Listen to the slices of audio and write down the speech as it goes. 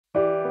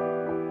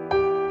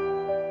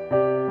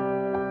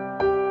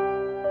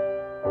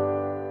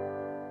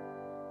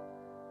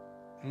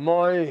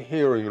My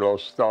hearing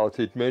loss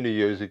started many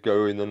years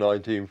ago in the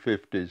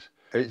 1950s.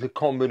 It's a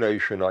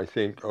combination, I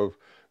think, of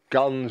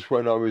guns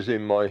when I was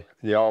in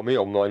the army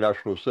on my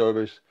national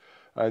service,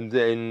 and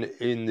then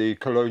in the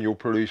colonial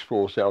police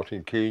force out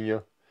in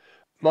Kenya.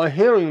 My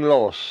hearing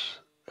loss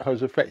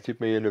has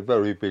affected me in a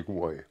very big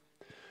way.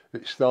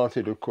 It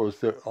started, of course,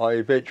 that I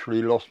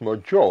eventually lost my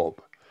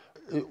job.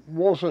 It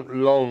wasn't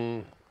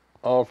long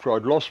after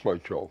I'd lost my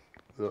job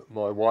that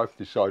my wife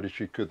decided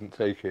she couldn't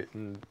take it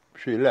and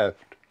she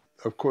left.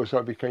 Of course,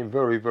 I became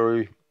very,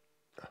 very,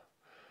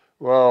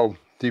 well,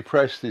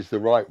 depressed is the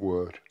right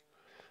word.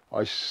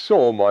 I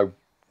saw my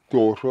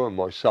daughter and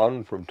my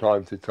son from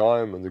time to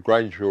time and the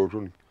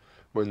grandchildren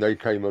when they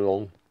came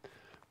along,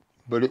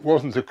 but it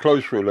wasn't a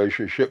close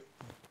relationship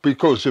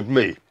because of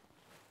me.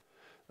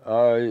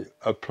 I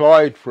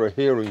applied for a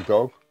hearing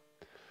dog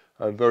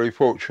and very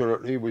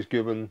fortunately was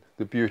given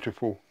the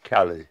beautiful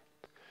Callie.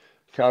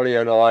 Callie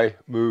and I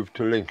moved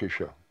to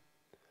Lincolnshire.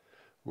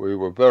 We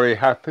were very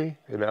happy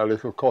in our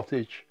little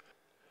cottage,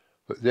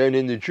 but then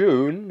in the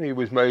June he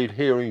was made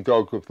Hearing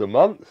Dog of the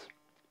Month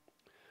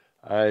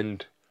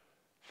and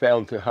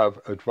found to have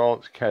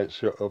advanced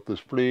cancer of the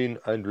spleen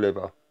and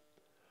liver,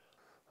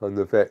 and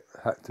the vet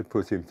had to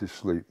put him to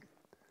sleep,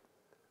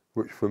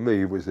 which for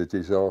me was a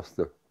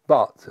disaster.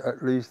 But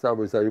at least I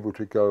was able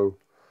to go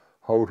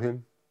hold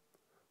him,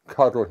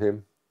 cuddle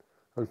him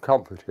and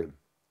comfort him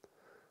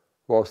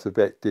whilst the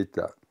vet did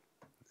that.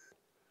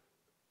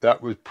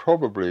 That was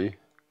probably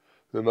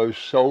the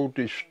most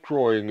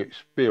soul-destroying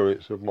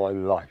experience of my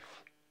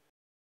life.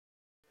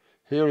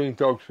 Hearing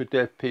Dogs for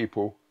Deaf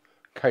People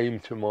came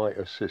to my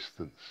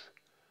assistance.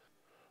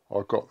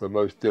 I got the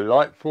most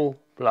delightful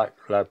black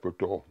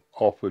Labrador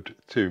offered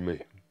to me.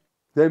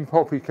 Then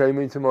Poppy came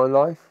into my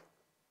life,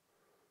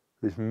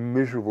 this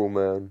miserable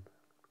man,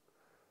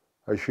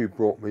 and she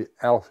brought me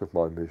out of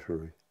my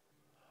misery.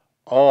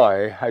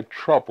 I had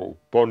trouble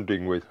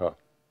bonding with her.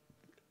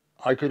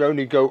 I could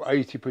only go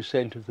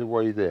 80% of the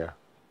way there.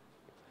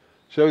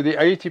 So the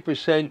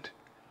 80%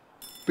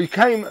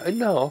 became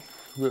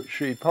enough that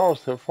she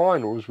passed her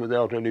finals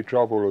without any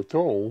trouble at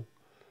all,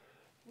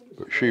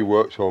 but she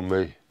worked on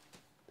me.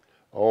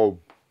 Oh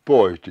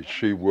boy, did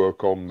she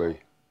work on me.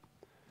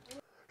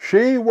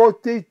 She was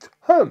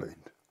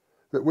determined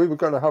that we were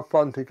going to have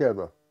fun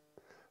together.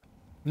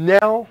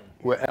 Now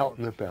we're out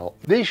and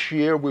about. This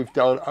year we've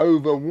done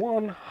over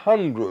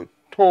 100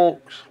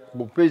 talks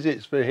or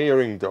visits for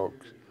hearing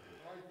dogs.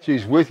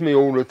 She's with me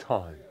all the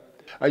time.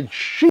 And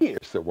she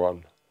is the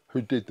one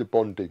who did the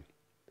bonding.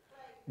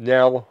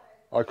 Now,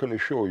 I can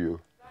assure you,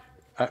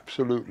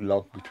 absolute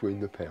love between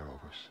the pair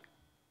of us.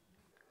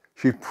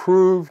 She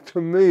proved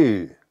to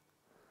me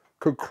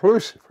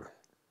conclusively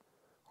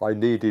I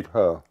needed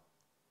her.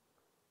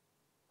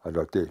 And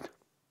I did.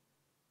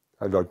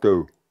 And I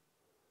do.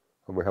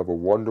 And we have a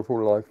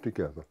wonderful life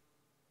together.